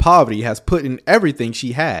of her poverty, has put in everything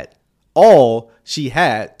she had, all she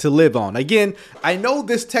had to live on. Again, I know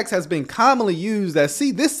this text has been commonly used as,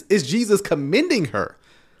 see, this is Jesus commending her.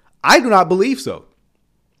 I do not believe so.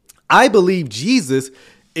 I believe Jesus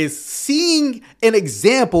is seeing an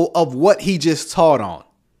example of what he just taught on.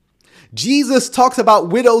 Jesus talks about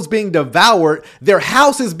widows being devoured, their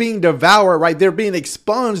houses being devoured, right? They're being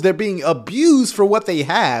expunged. They're being abused for what they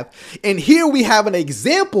have. And here we have an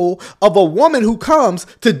example of a woman who comes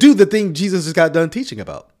to do the thing Jesus just got done teaching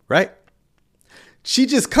about, right? She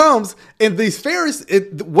just comes, and these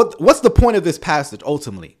Pharisees, what's the point of this passage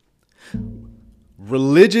ultimately?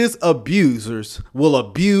 Religious abusers will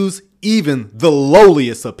abuse even the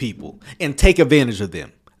lowliest of people and take advantage of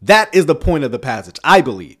them. That is the point of the passage, I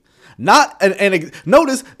believe.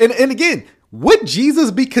 Notice, again, would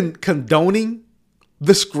Jesus be condoning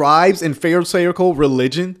the scribes and Pharisaical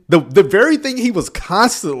religion? The very thing he was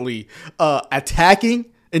constantly attacking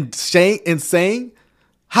and saying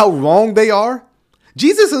how wrong they are.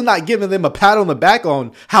 Jesus is not giving them a pat on the back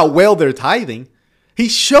on how well they're tithing.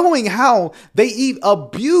 He's showing how they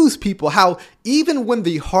abuse people, how even when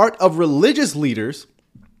the heart of religious leaders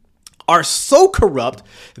are so corrupt,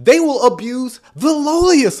 they will abuse the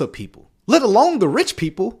lowliest of people, let alone the rich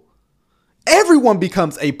people. Everyone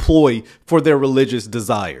becomes a ploy for their religious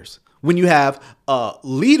desires. When you have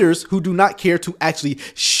leaders who do not care to actually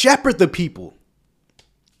shepherd the people.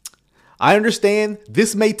 I understand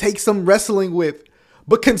this may take some wrestling with,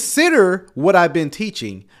 but consider what I've been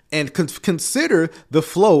teaching and consider the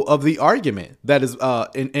flow of the argument that is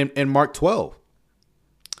in Mark 12.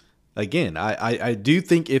 Again, I do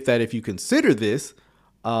think if you consider this,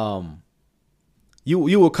 you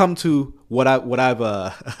will come to what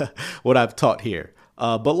I've taught here.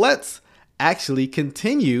 But let's actually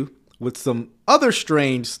continue with some other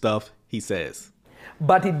strange stuff he says.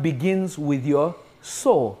 But it begins with your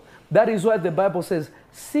soul. That is why the Bible says,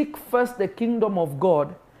 seek first the kingdom of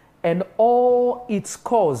God and all its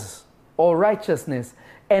cause or righteousness,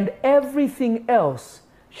 and everything else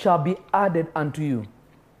shall be added unto you.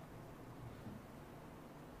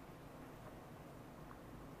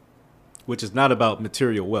 Which is not about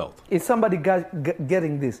material wealth. Is somebody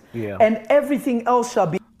getting this? Yeah. And everything else shall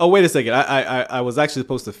be. Oh, wait a second. I was actually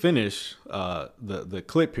supposed to finish the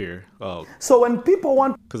clip here. So when people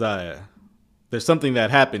want. Because there's something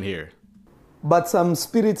that happened here. But some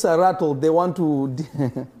spirits are rattled. They want to.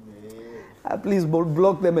 Please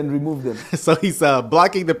block them and remove them. So he's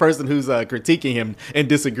blocking the person who's critiquing him and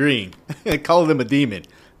disagreeing, and calling them a demon.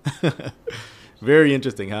 Very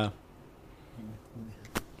interesting, huh?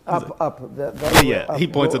 Up. Yeah, up, he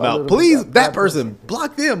points them out. up, Please, up, that person,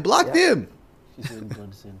 block them. She said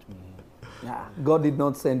God sent me here. Nah, God did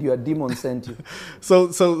not send you. A demon sent you.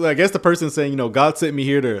 So I guess the person's saying, God sent me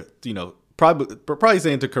here to, probably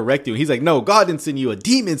saying to correct you. And he's like, no, God didn't send you. A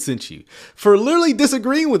demon sent you for literally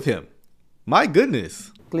disagreeing with him. My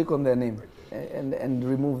goodness. Click on their name and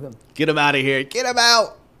remove them. Get him out of here. Get him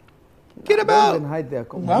out. Get him Don't out. even hide there.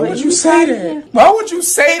 Come Why on. would you say that? Why would you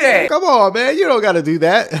say that? Come on, man. You don't got to do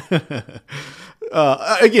that.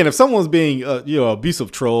 Again, if someone's being,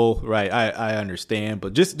 abusive troll, right? I understand,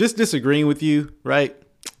 but just disagreeing with you, right?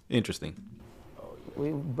 Interesting.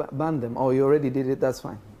 We ban them. Oh, you already did it. That's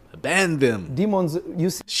fine. Ban them. Demons, you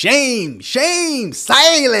see. Shame,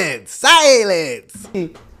 silence.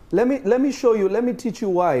 Let me show you. Let me teach you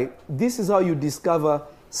why. This is how you discover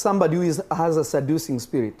somebody who has a seducing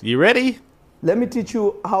spirit. You ready? Let me teach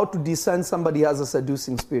you how to discern somebody who has a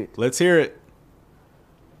seducing spirit. Let's hear it.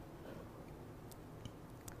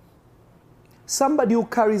 Somebody who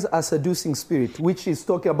carries a seducing spirit, which is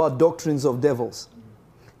talking about doctrines of devils,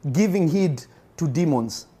 giving heed to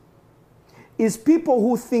demons, is people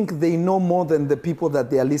who think they know more than the people that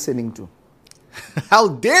they are listening to. How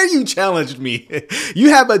dare you challenge me? You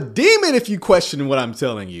have a demon if you question what I'm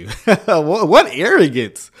telling you. What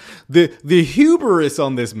arrogance. The hubris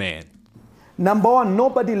on this man. Number one,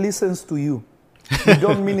 nobody listens to you. You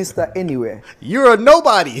don't minister anywhere. You're a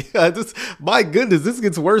nobody. My goodness, this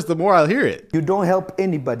gets worse the more I hear it. You don't help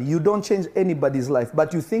anybody. You don't change anybody's life.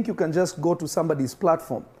 But you think you can just go to somebody's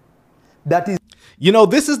platform. That is.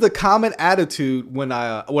 This is the common attitude when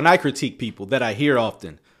I critique people that I hear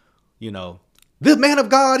often. The man of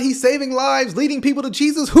God, he's saving lives, leading people to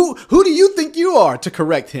Jesus. Who do you think you are to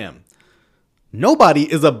correct him?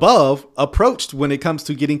 Nobody is above approached when it comes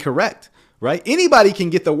to getting correct, right? Anybody can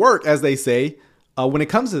get the work, as they say, when it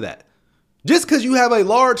comes to that. Just because you have a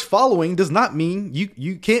large following does not mean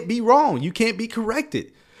you can't be wrong. You can't be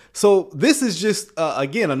corrected. So this is just,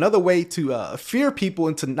 again, another way to fear people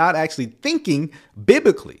into not actually thinking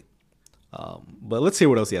biblically. But let's hear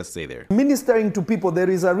what else he has to say there. Ministering to people, there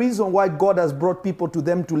is a reason why God has brought people to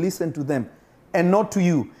them to listen to them and not to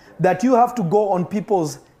you. That you have to go on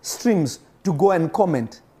people's streams to go and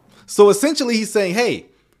comment. So essentially he's saying, hey,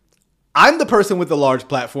 I'm the person with the large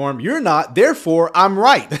platform. You're not. Therefore, I'm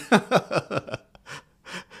right.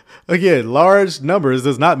 Again, large numbers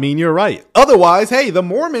does not mean you're right. Otherwise, hey, the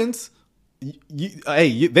Mormons,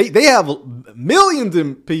 they have millions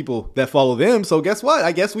of people that follow them. So guess what?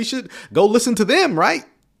 I guess we should go listen to them, right?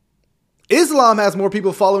 Islam has more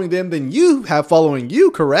people following them than you have following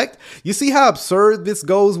you, correct? You see how absurd this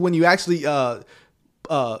goes when you actually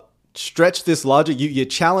stretch this logic? You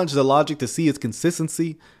challenge the logic to see its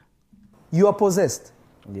consistency. You are possessed.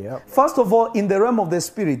 Yeah. First of all, in the realm of the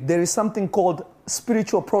spirit, there is something called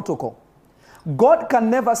spiritual protocol. God can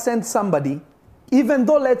never send somebody, even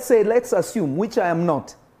though let's assume, which I am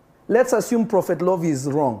not, let's assume Prophet Lovy is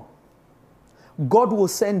wrong. God will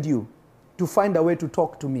send you to find a way to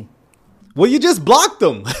talk to me. Well, you just blocked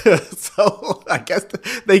them. So I guess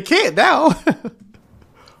they can't now.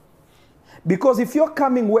 Because if you're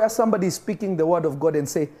coming where somebody is speaking the word of God and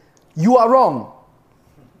say, you are wrong,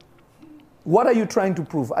 what are you trying to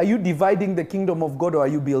prove? Are you dividing the kingdom of God or are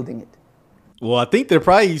you building it? Well, I think they're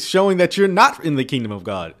probably showing that you're not in the kingdom of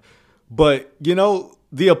God. But,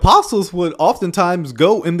 the apostles would oftentimes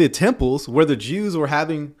go in the temples where the Jews were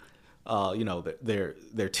having,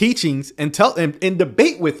 their teachings and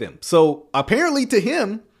debate with them. So apparently to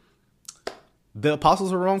him, the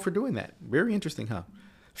apostles were wrong for doing that. Very interesting, huh?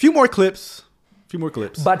 A few more clips.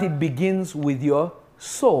 But it begins with your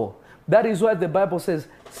soul. That is why the Bible says,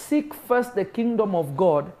 seek first the kingdom of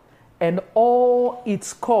God and all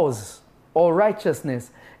its cause or righteousness,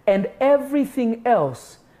 and everything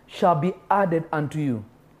else shall be added unto you.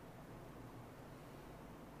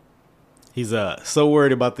 He's so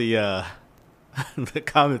worried about the the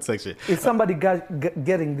comment section. Is somebody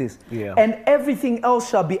getting this? Yeah. And everything else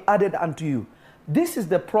shall be added unto you. This is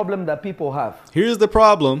the problem that people have. Here's the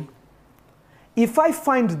problem. If I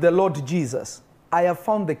find the Lord Jesus, I have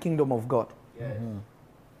found the kingdom of God. Yes. Mm-hmm.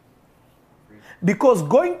 Because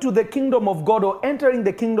going to the kingdom of God or entering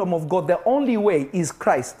the kingdom of God, the only way is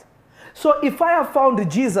Christ. So if I have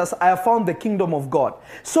found Jesus, I have found the kingdom of God.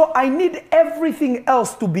 So I need everything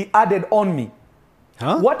else to be added on me.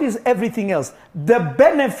 Huh? What is everything else? The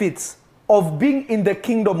benefits of being in the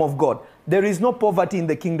kingdom of God. There is no poverty in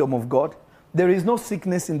the kingdom of God. There is no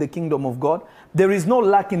sickness in the kingdom of God. There is no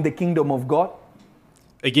lack in the kingdom of God.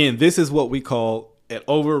 Again, this is what we call an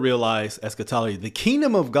over-realized eschatology. The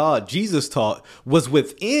kingdom of God, Jesus taught, was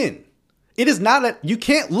within. It is not that you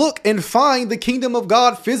can't look and find the kingdom of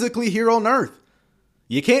God physically here on earth.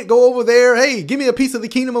 You can't go over there, hey, give me a piece of the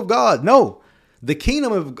kingdom of God. No, the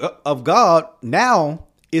kingdom of God now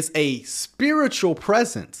is a spiritual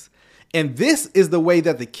presence. And this is the way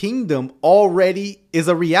that the kingdom already is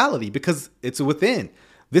a reality because it's within.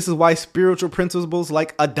 This is why spiritual principles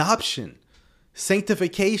like adoption,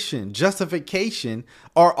 sanctification, justification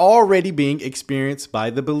are already being experienced by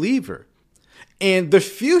the believer. And the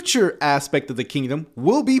future aspect of the kingdom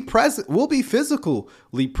will be present, will be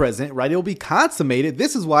physically present, right? It'll be consummated.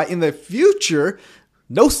 This is why in the future,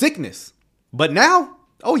 no sickness. But now,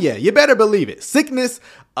 oh yeah, you better believe it. Sickness,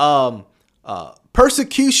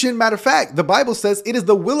 persecution. Matter of fact, the Bible says it is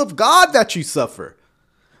the will of God that you suffer.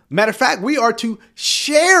 Matter of fact, we are to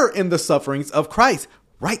share in the sufferings of Christ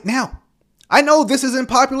right now. I know this isn't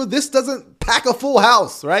popular. This doesn't pack a full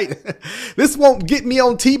house, right? This won't get me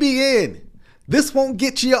on TBN. This won't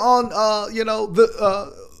get you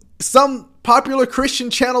on, some popular Christian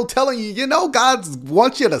channel telling you, God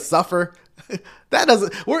wants you to suffer. That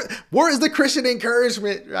doesn't, where is the Christian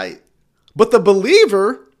encouragement, right? But the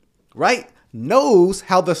believer, right, knows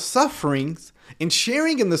how the sufferings and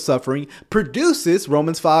sharing in the suffering produces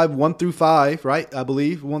Romans 5, 1-5, right? I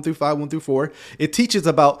believe 1-5, 1-4. It teaches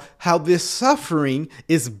about how this suffering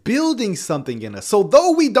is building something in us. So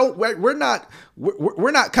though we're not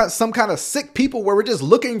some kind of sick people where we're just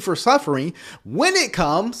looking for suffering. When it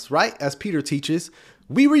comes, right, as Peter teaches,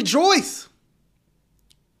 we rejoice.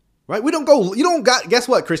 Right? Guess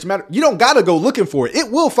what, Christian Matter? You don't got to go looking for it. It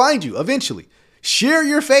will find you eventually. Share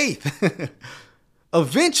your faith.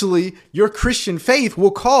 Eventually, your Christian faith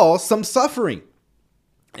will cause some suffering.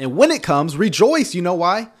 And when it comes, rejoice. You know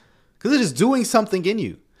why? Because it is doing something in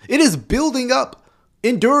you. It is building up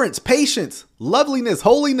endurance, patience, loveliness,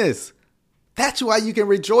 holiness. That's why you can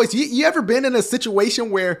rejoice. You ever been in a situation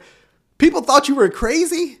where people thought you were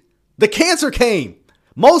crazy? The cancer came.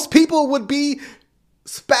 Most people would be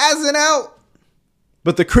spazzing out.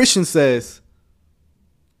 But the Christian says,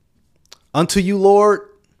 unto you, Lord,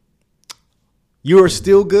 you are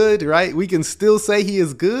still good, right? We can still say he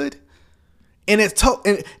is good. And it's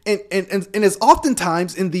and it's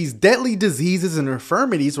oftentimes in these deadly diseases and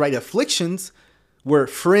infirmities, right? Afflictions where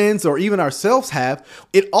friends or even ourselves have,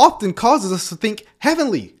 it often causes us to think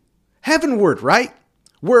heavenward, right?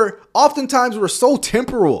 Where oftentimes we're so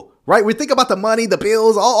temporal, right? We think about the money, the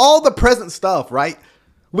bills, all the present stuff, right?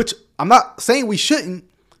 Which I'm not saying we shouldn't,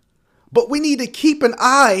 but we need to keep an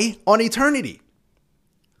eye on eternity.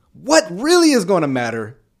 What really is going to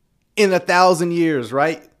matter in 1,000 years,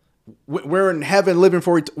 right? We're in heaven living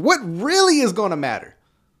for what really is going to matter?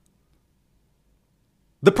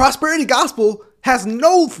 The prosperity gospel has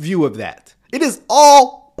no view of that. It is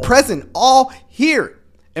all present, all here.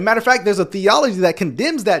 As a matter of fact, there's a theology that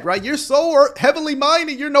condemns that, right? You're so heavenly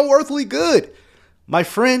minded, you're no earthly good. My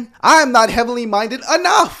friend, I am not heavenly minded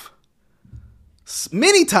enough.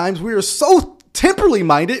 Many times we are so temporally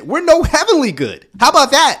minded, we're no heavenly good. How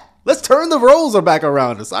about that? Let's turn the roles back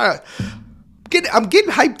around us. All right. I'm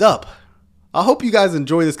getting hyped up. I hope you guys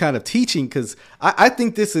enjoy this kind of teaching because I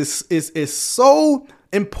think this is so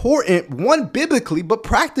important, one, biblically, but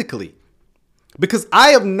practically. Because I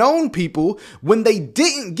have known people when they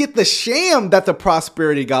didn't get the sham that the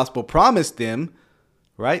prosperity gospel promised them,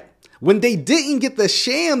 right? When they didn't get the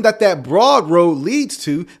sham that broad road leads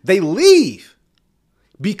to, they leave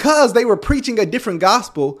because they were preaching a different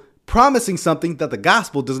gospel, promising something that the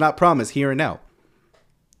gospel does not promise here and now.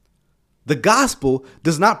 The gospel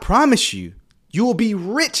does not promise you will be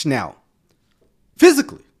rich now,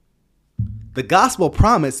 physically. The gospel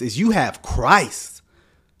promise is you have Christ.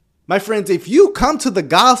 My friends, if you come to the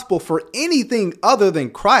gospel for anything other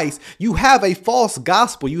than Christ, you have a false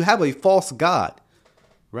gospel. You have a false God,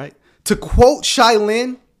 right? To quote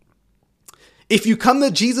Shylin, if you come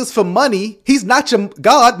to Jesus for money, he's not your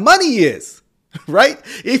God, money is, right?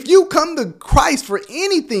 If you come to Christ for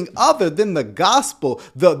anything other than the gospel,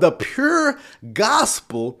 the pure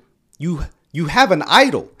gospel, you have an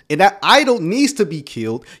idol, and that idol needs to be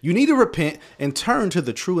killed. You need to repent and turn to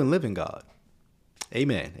the true and living God.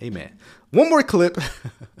 Amen. Amen. One more clip.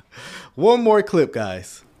 One more clip,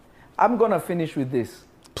 guys. I'm going to finish with this.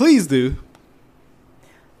 Please do.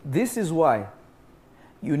 This is why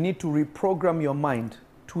you need to reprogram your mind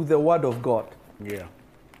to the word of God. Yeah.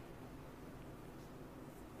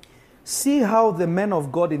 See how the men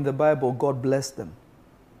of God in the Bible, God blessed them.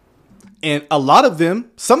 And a lot of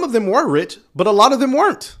them, some of them were rich, but a lot of them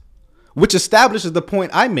weren't, which establishes the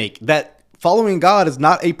point I make that following God is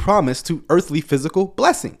not a promise to earthly physical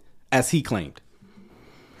blessing, as he claimed.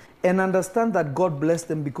 And understand that God blessed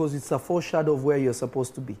them because it's a foreshadow of where you're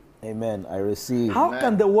supposed to be. Amen. I receive. How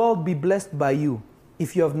can the world be blessed by you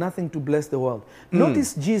if you have nothing to bless the world?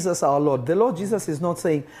 Notice Jesus our Lord. The Lord Jesus is not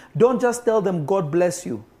saying, don't just tell them God bless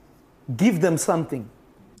you. Give them something.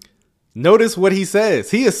 Notice what he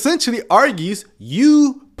says. He essentially argues,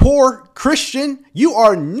 you poor Christian, you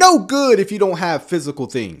are no good if you don't have physical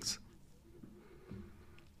things.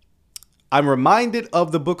 I'm reminded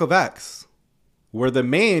of the book of Acts, where the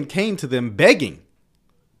man came to them begging.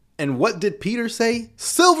 And what did Peter say?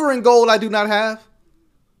 Silver and gold I do not have.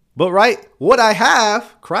 But right, what I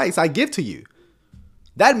have, Christ, I give to you.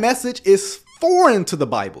 That message is foreign to the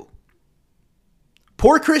Bible.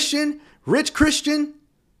 Poor Christian, rich Christian,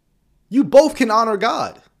 you both can honor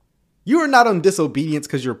God. You are not on disobedience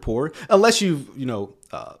because you're poor, unless you're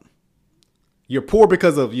poor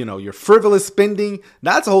because of, your frivolous spending.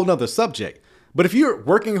 That's a whole nother subject. But if you're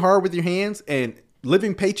working hard with your hands and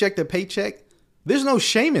living paycheck to paycheck, there's no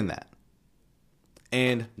shame in that.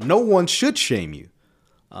 And no one should shame you.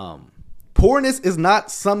 Poorness is not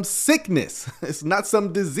some sickness. It's not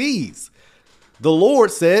some disease. The Lord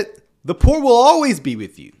said, the poor will always be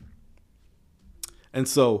with you. And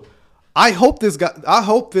so I hope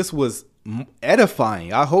this was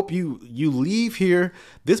edifying. I hope you leave here,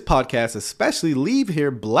 this podcast especially, leave here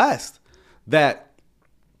blessed that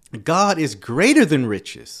God is greater than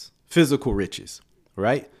riches, physical riches,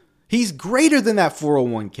 right? He's greater than that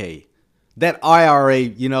 401k, that IRA,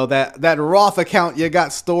 that Roth account you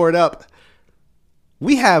got stored up.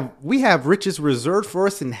 We have riches reserved for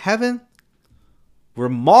us in heaven where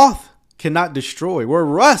moth cannot destroy, where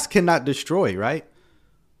rust cannot destroy, right?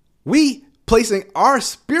 We placing our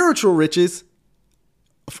spiritual riches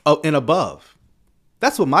and above.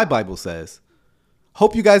 That's what my Bible says.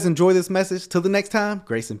 Hope you guys enjoy this message. Till the next time,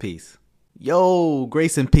 grace and peace. Yo,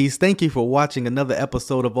 grace and peace. Thank you for watching another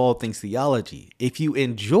episode of All Things Theology. If you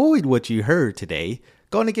enjoyed what you heard today,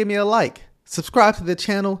 go on and give me a like. Subscribe to the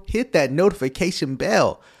channel. Hit that notification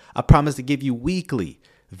bell. I promise to give you weekly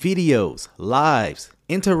videos, lives,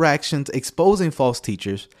 interactions, exposing false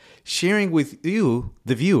teachers, sharing with you,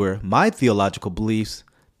 the viewer, my theological beliefs,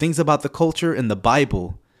 things about the culture and the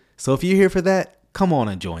Bible. So if you're here for that, come on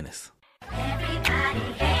and join us.